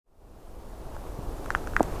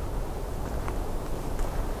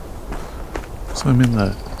So I'm in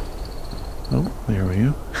the... Oh, there we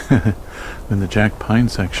go. I'm in the Jack Pine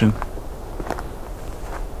section.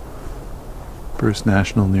 Bruce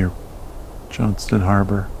National near Johnston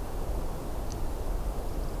Harbour.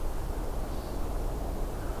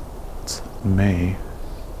 It's May.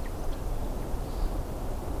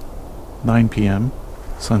 9 p.m.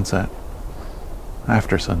 Sunset.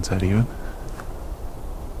 After sunset even.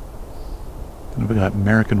 And we got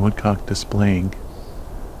American woodcock displaying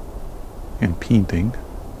and painting.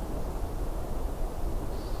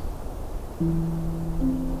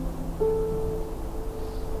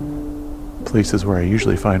 Places where I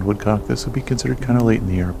usually find woodcock, this would be considered kind of late in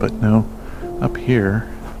the year, but no, up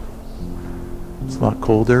here it's a lot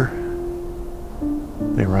colder.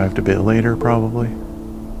 They arrived a bit later probably.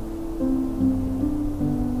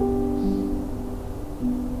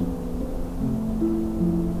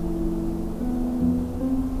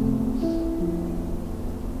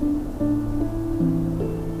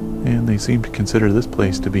 And they seem to consider this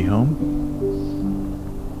place to be home,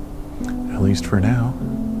 at least for now.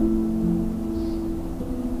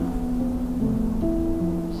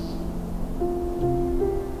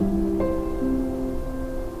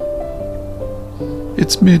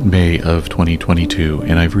 It's mid-May of 2022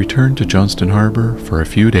 and I've returned to Johnston Harbour for a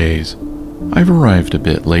few days. I've arrived a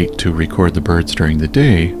bit late to record the birds during the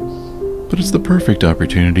day, but it's the perfect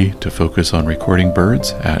opportunity to focus on recording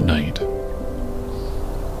birds at night.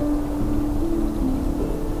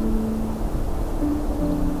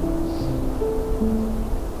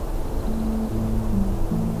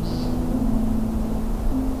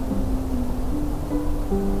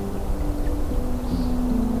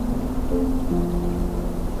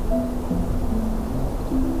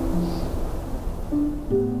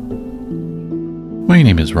 My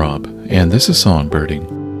name is Rob, and this is Songbirding.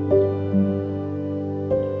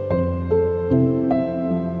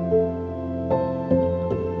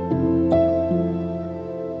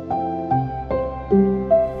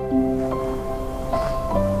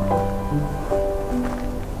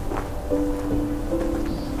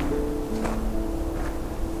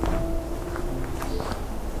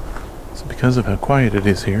 So because of how quiet it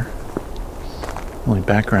is here, the only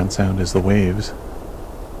background sound is the waves.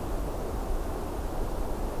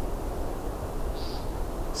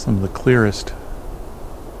 Some of the clearest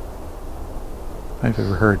I've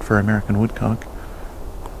ever heard for American woodcock.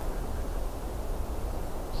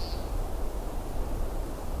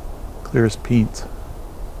 Clearest peats.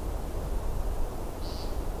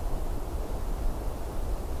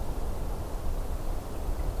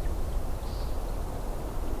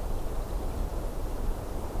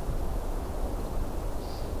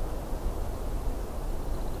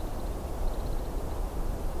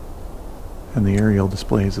 And the aerial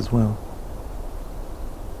displays as well.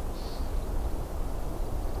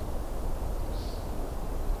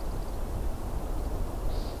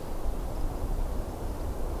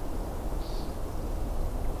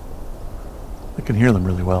 I can hear them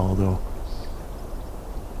really well, although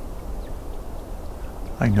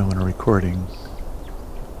I know in a recording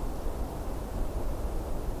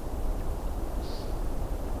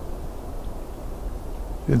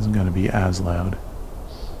it isn't going to be as loud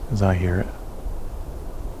as I hear it.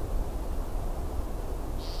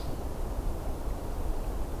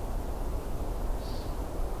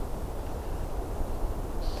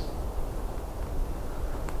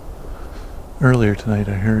 Earlier tonight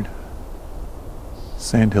I heard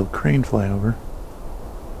sandhill crane fly over,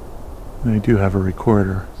 and I do have a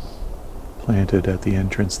recorder planted at the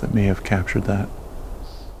entrance that may have captured that.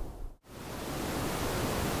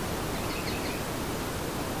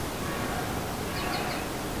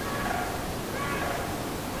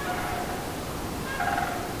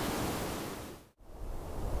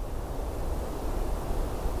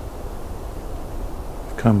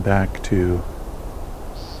 I've come back to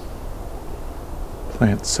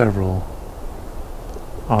plant several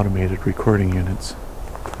automated recording units.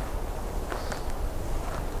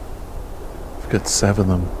 I've got 7 of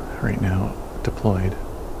them right now deployed.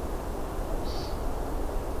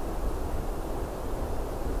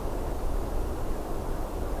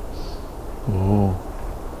 Oh,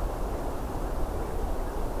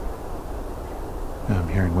 I'm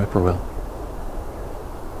hearing whippoorwill.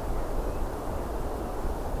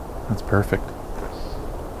 That's perfect.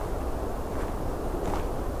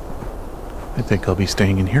 I think I'll be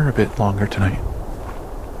staying in here a bit longer tonight.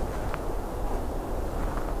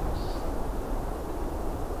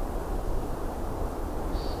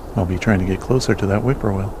 I'll be trying to get closer to that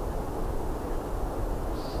whippoorwill.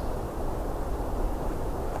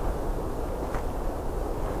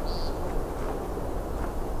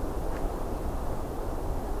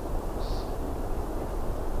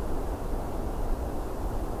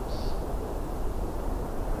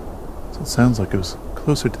 So it sounds like it was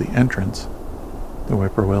closer to the entrance, the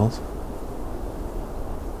whippoorwills.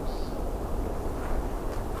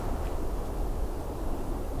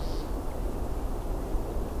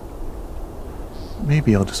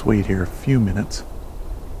 Maybe I'll just wait here a few minutes.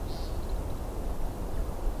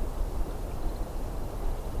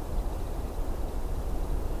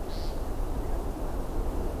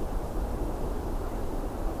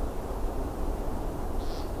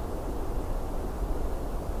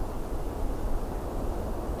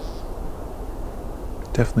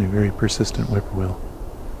 Definitely a very persistent whippoorwill,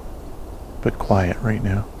 but quiet right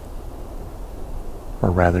now,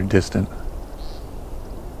 or rather distant.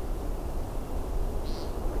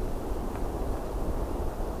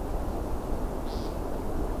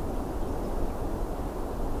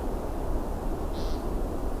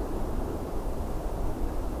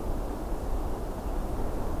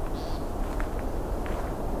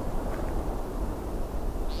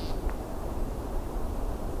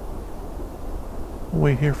 We'll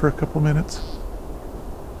wait here for a couple minutes,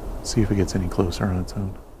 see if it gets any closer on its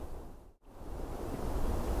own.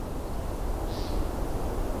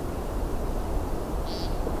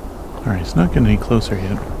 Alright, it's not getting any closer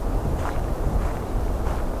yet.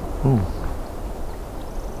 Ooh.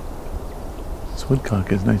 This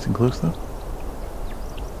woodcock is nice and close though.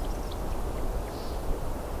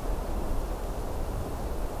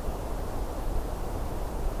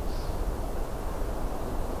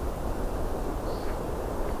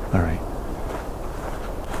 Alright.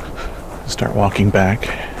 Start walking back.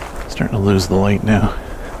 Starting to lose the light now.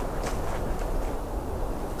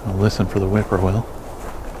 I'll listen for the whippoorwill.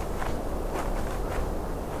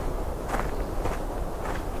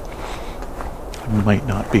 I might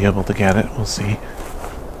not be able to get it, we'll see.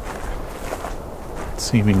 It's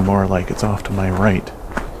seeming more like it's off to my right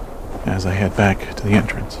as I head back to the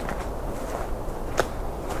entrance.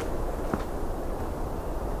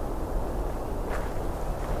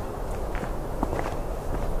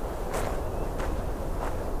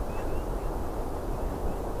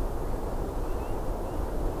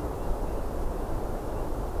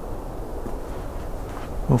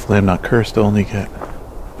 Hopefully I'm not cursed to only get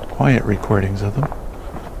quiet recordings of them.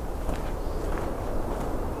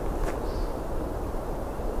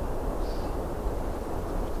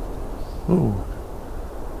 Ooh.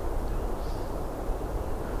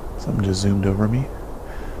 Something just zoomed over me.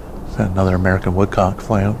 Is that another American woodcock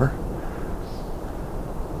fly over?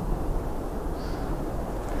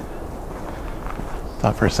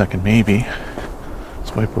 Thought for a second maybe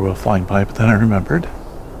it's whippoorwill flying by, but then I remembered.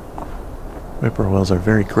 Whippoorwills are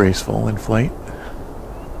very graceful in flight.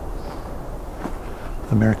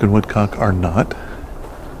 American woodcock are not.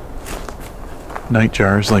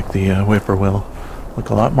 Nightjars, like the whippoorwill, look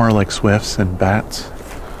a lot more like swifts and bats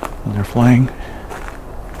when they're flying.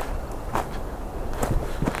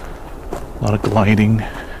 A lot of gliding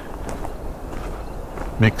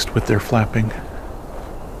mixed with their flapping.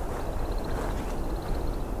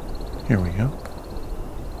 Here we go.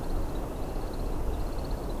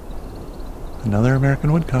 Another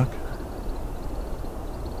American woodcock.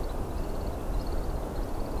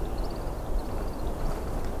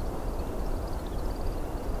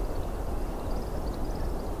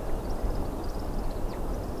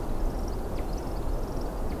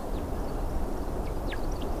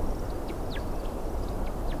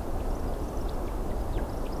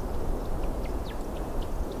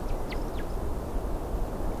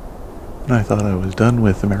 I thought I was done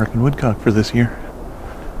with American woodcock for this year.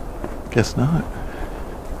 Guess not.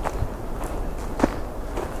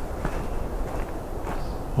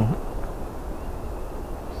 Oh.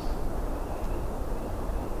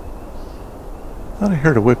 Thought I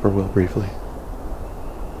heard a whippoorwill briefly.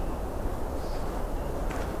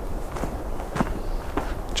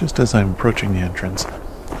 Just as I'm approaching the entrance.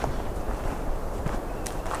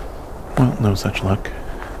 Well, no such luck.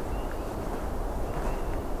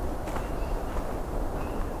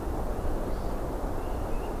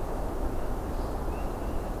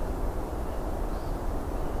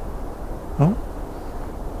 Oh.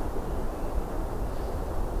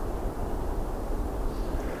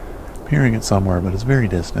 I'm hearing it somewhere, but it's very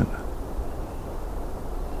distant.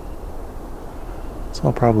 So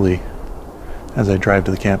I'll probably, as I drive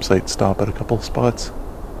to the campsite, stop at a couple of spots.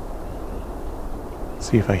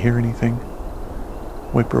 See if I hear anything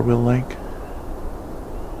whippoorwill-like.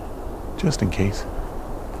 Just in case.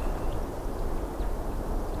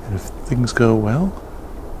 And if things go well,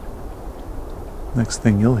 next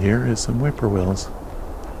thing you'll hear is some whippoorwills.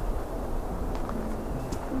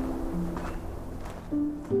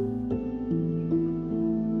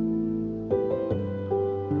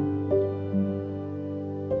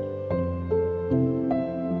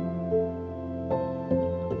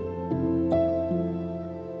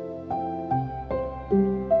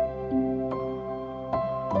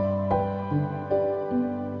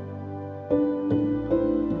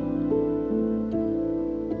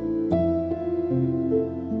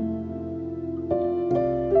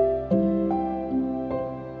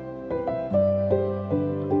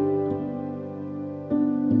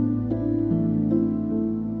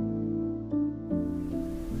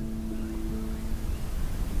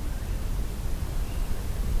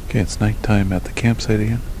 Okay, it's nighttime at the campsite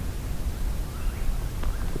again.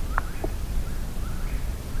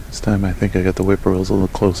 This time I think I got the whippoorwills a little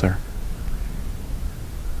closer.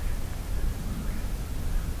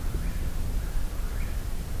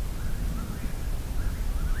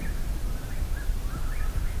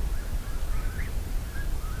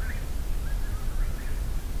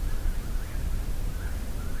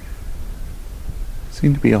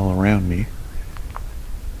 Seem to be all around me.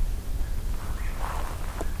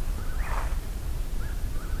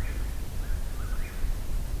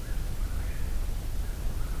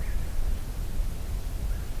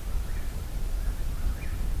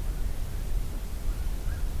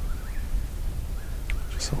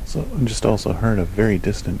 Just also heard a very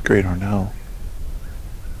distant great horned owl.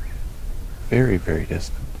 Very, very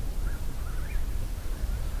distant.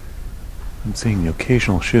 I'm seeing the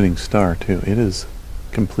occasional shooting star too. It is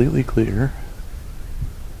completely clear.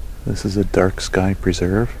 This is a dark sky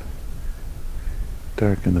preserve.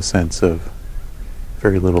 Dark in the sense of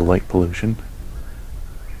very little light pollution.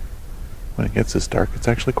 When it gets this dark, it's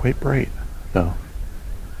actually quite bright, though.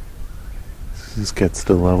 This gets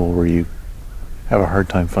to the level where you have a hard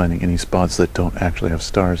time finding any spots that don't actually have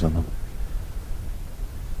stars on them.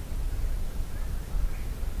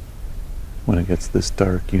 When it gets this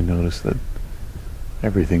dark, you notice that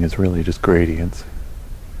everything is really just gradients.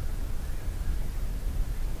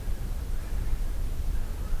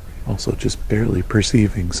 Also just barely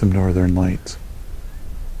perceiving some northern lights.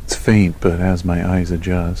 It's faint, but as my eyes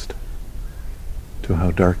adjust to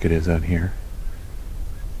how dark it is out here,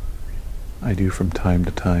 I do from time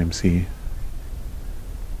to time see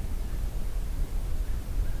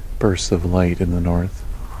bursts of light in the north.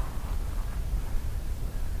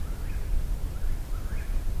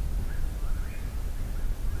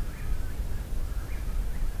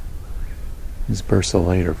 These bursts of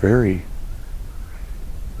light are very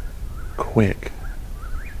quick.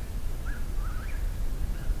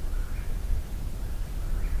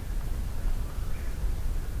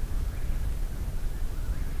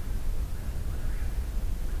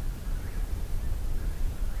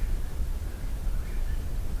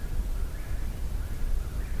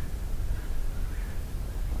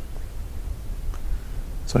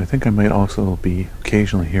 So I think I might also be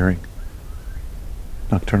occasionally hearing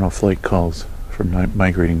nocturnal flight calls from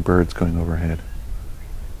migrating birds going overhead.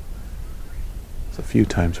 There's a few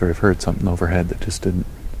times where I've heard something overhead that just didn't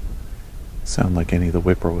sound like any of the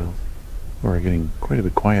whippoorwills, or are getting quite a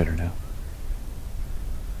bit quieter now.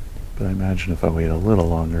 But I imagine if I wait a little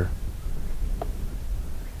longer,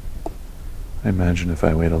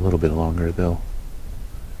 they'll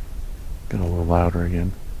get a little louder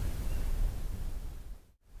again.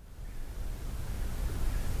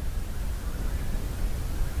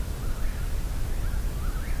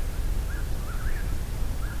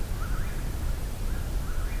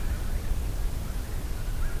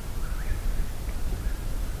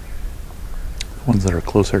 The ones that are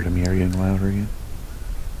closer to me are getting louder again.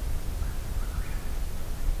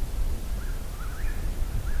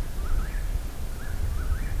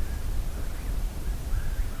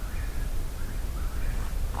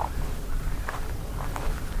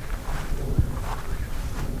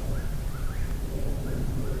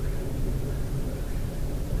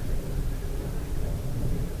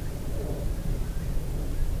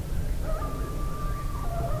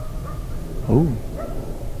 Oh.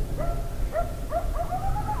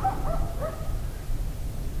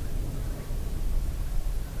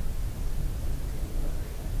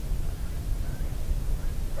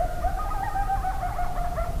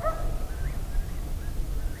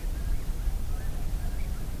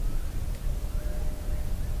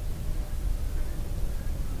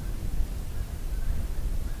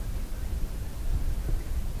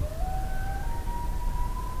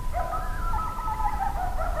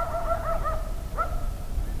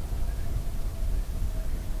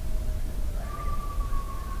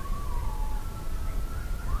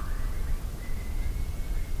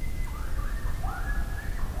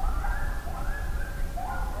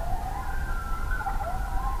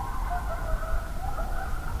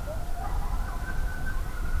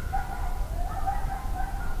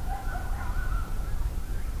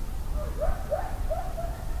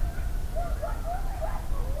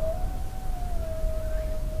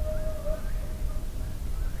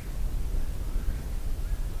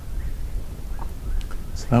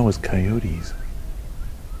 So that was coyotes.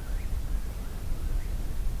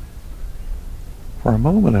 For a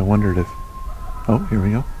moment I wondered if... Oh, here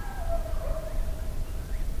we go.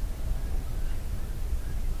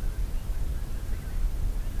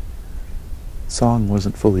 Song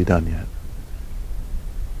wasn't fully done yet.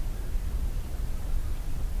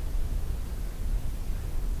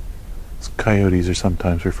 Coyotes are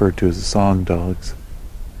sometimes referred to as song dogs.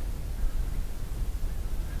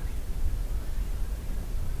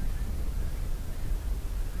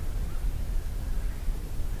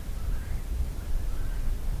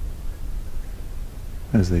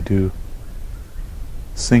 As they do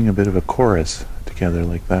sing a bit of a chorus together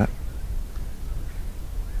like that.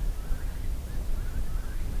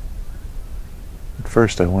 At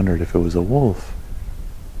first I wondered if it was a wolf,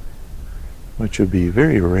 which would be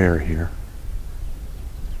very rare here.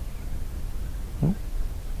 Oh.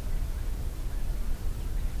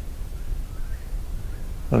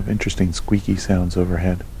 A lot of interesting squeaky sounds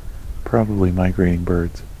overhead, probably migrating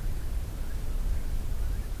birds.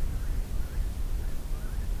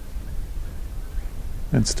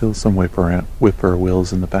 And still some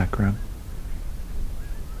whippoorwills in the background.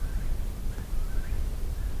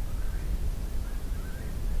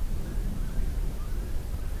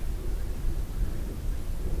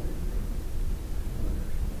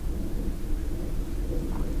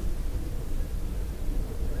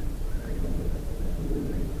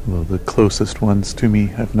 Although the closest ones to me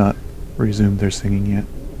have not resumed their singing yet.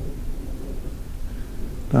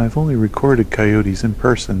 Now, I've only recorded coyotes in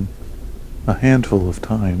person a handful of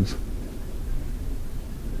times.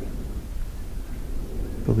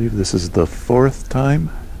 I believe this is the 4th time.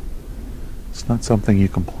 It's not something you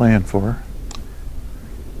can plan for.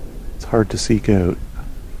 It's hard to seek out.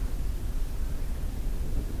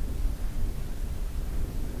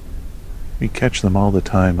 We catch them all the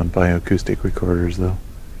time on bioacoustic recorders, though.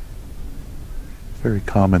 Very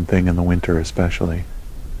common thing in the winter, especially.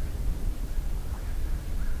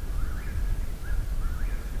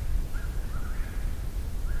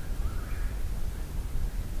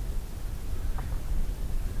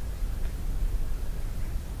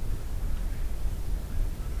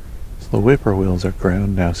 The whippoorwills are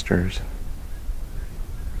ground nesters,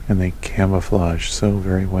 and they camouflage so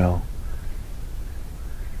very well.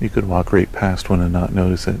 You could walk right past one and not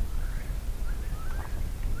notice it.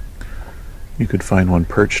 You could find one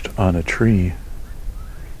perched on a tree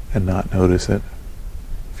and not notice it.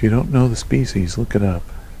 If you don't know the species, look it up.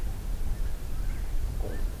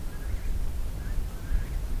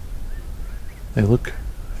 They look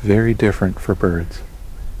very different for birds.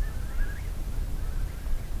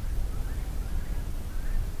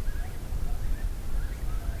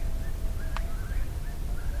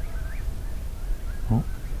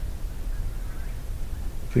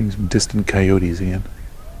 Getting some distant coyotes again.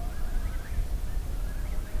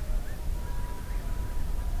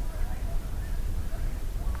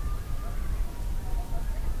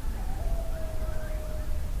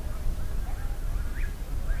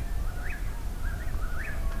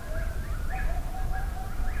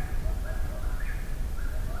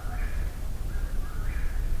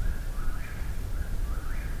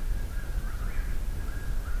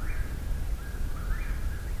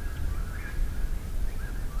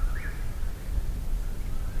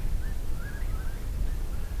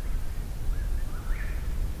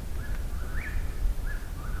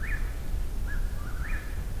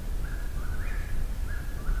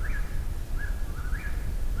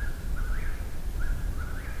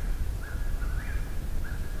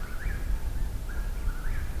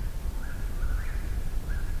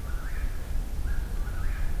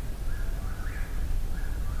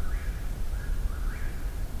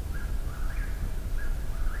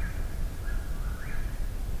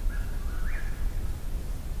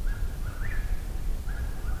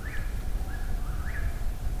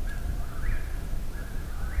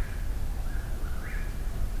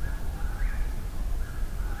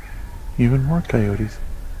 Even more coyotes.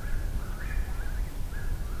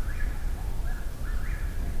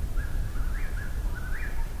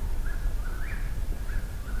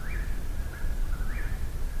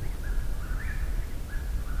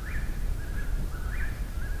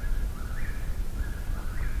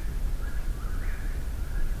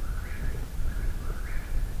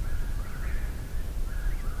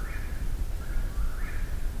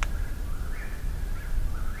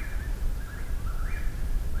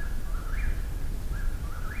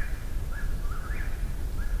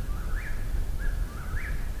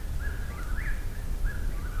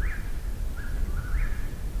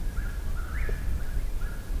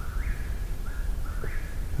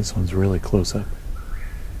 This one's really close up.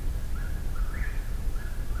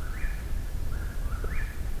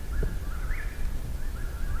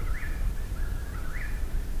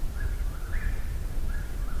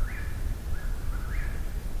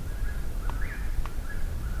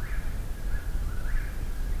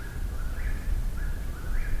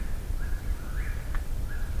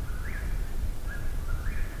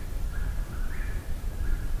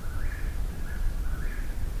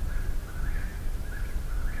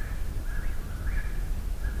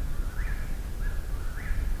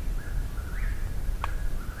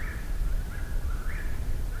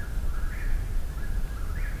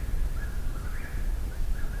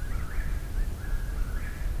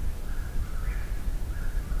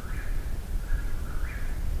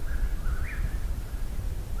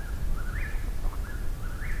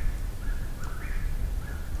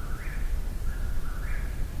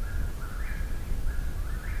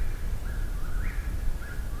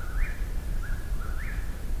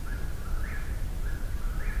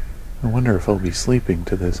 wonder if I'll be sleeping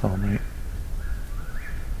to this all night.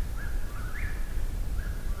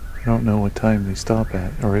 I don't know what time they stop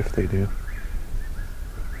at, or if they do.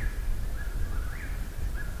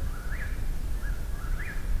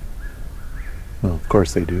 Well, of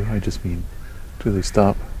course they do. I just mean, do they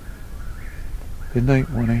stop midnight,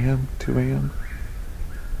 1 a.m., 2 a.m.?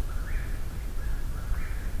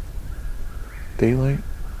 Daylight?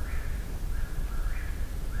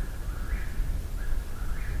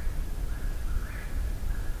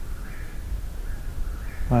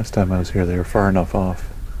 Last time I was here, they were far enough off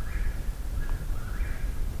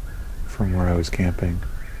from where I was camping.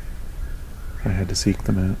 I had to seek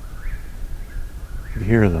them out. I could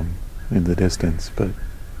hear them in the distance, but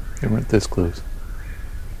they weren't this close.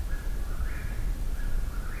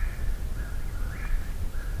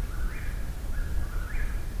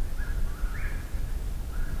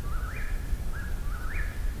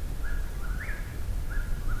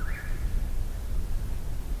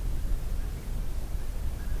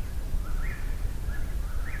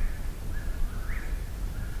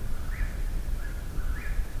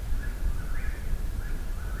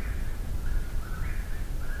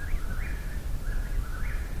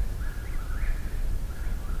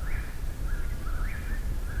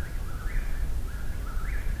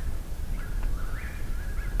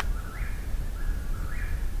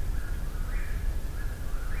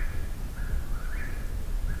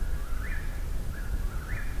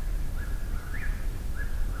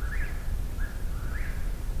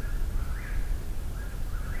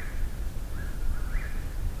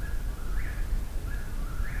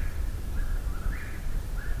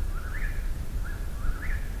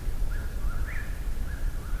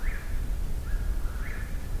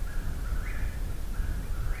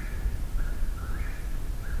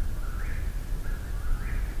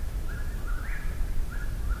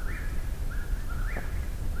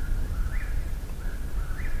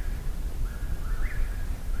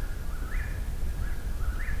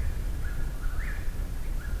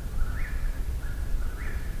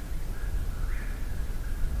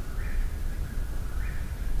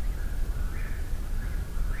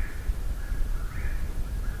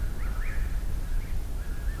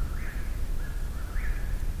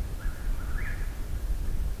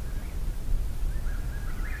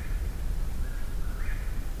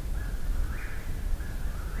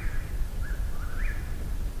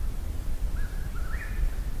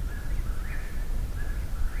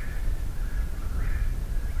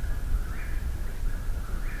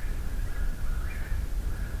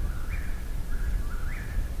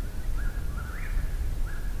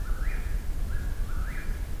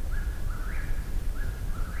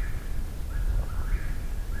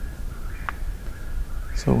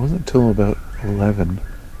 So it wasn't until about 11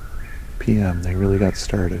 p.m. they really got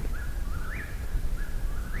started,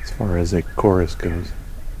 as far as a chorus goes,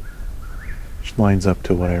 which lines up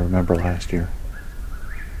to what I remember last year.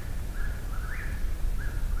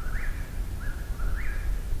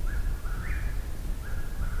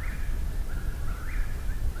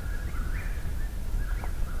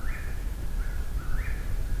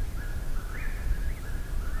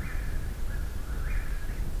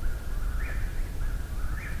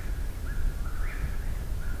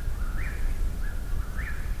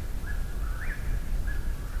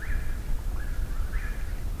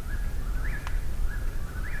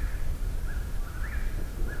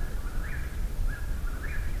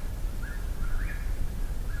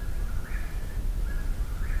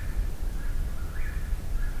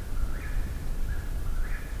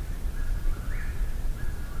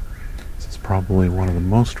 Probably one of the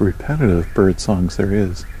most repetitive bird songs there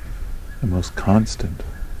is, the most constant.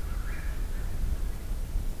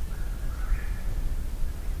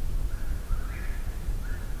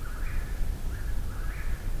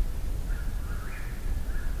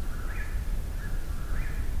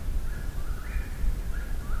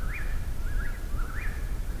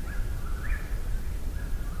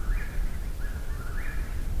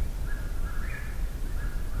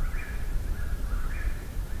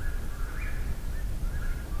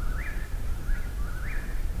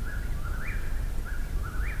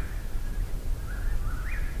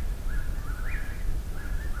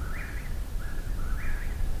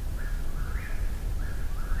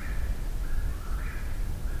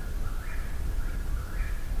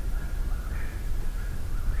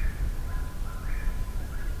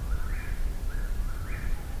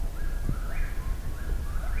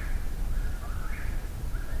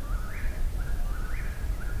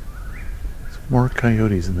 More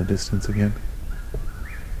coyotes in the distance again.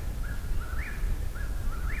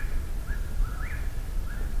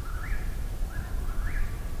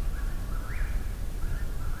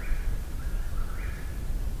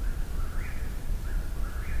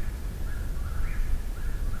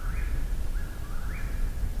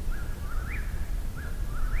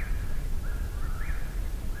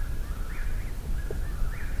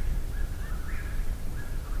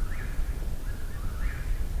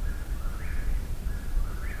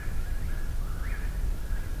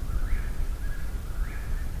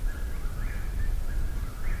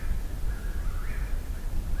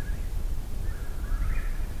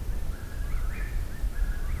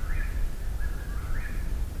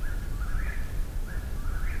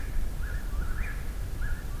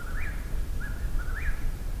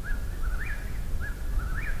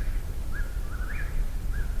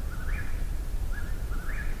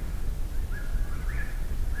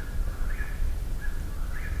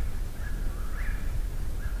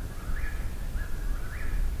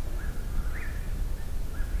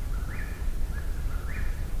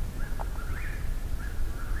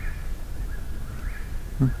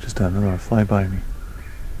 Just had another one fly by me.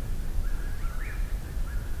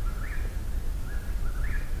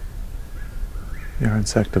 They are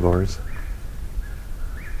insectivores.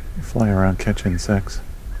 They fly around, catch insects.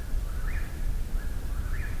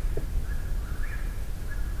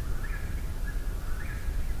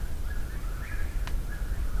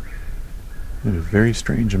 They have very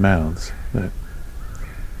strange mouths that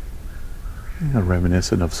are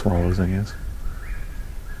reminiscent of swallows, I guess.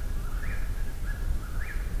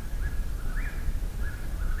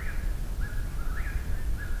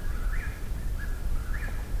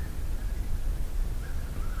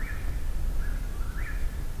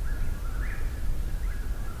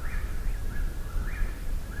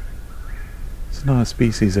 It's not a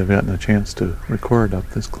species I've gotten a chance to record up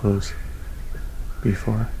this close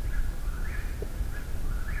before.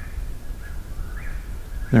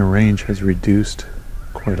 Their range has reduced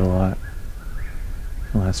quite a lot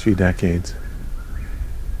in the last few decades.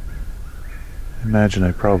 I imagine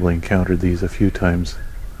I probably encountered these a few times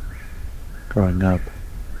growing up.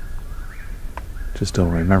 Just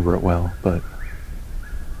don't remember it well, but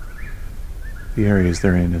the areas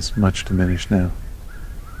they're in is much diminished now.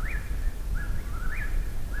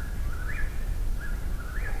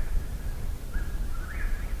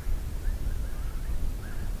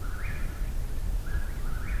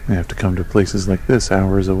 I have to come to places like this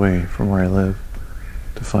hours away from where I live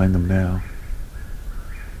to find them now.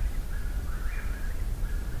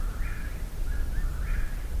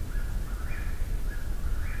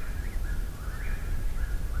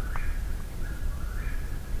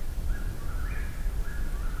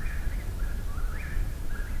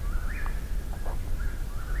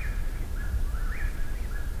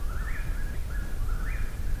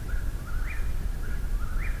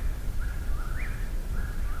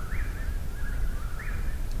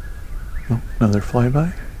 Oh, another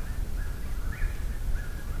flyby.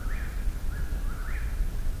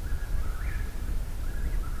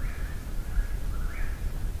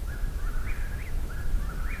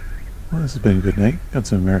 Well, this has been a good night. Got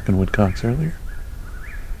some American woodcocks earlier,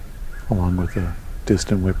 along with a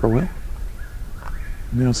distant whippoorwill.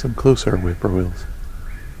 Now some closer whippoorwills.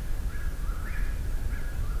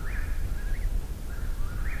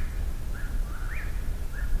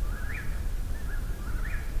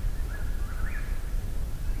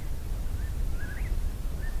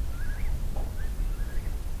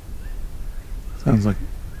 Sounds like,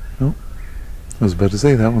 no. I was about to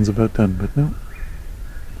say that one's about done, but no.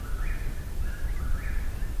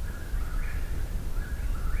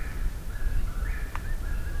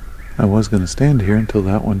 I was going to stand here until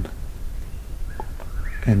that one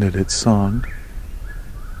ended its song,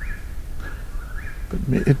 but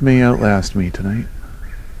it may outlast me tonight.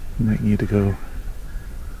 I might need to go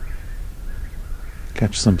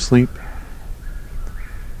catch some sleep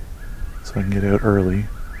so I can get out early.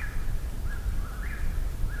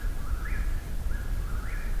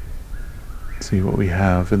 See what we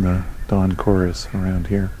have in the dawn chorus around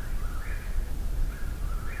here.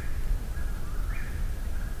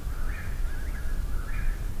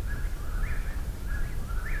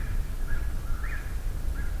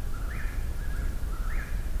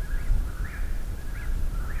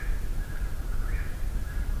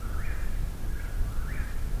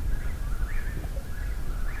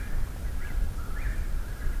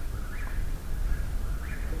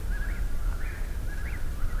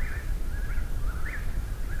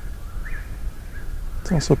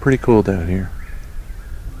 It's also pretty cold out here,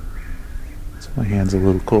 so my hand's a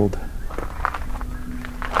little cold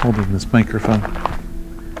holding this microphone.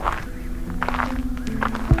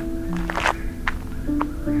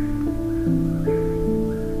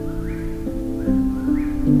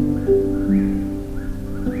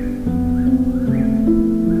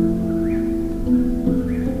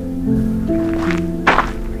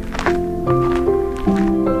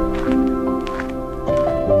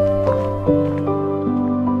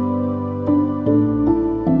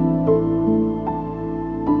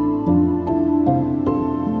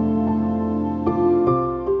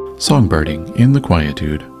 Songbirding in the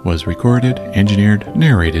Quietude was recorded, engineered,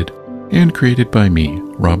 narrated, and created by me,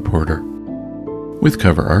 Rob Porter, with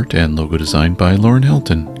cover art and logo design by Lauren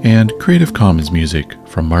Hilton, and Creative Commons music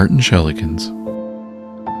from Martin Shellikins.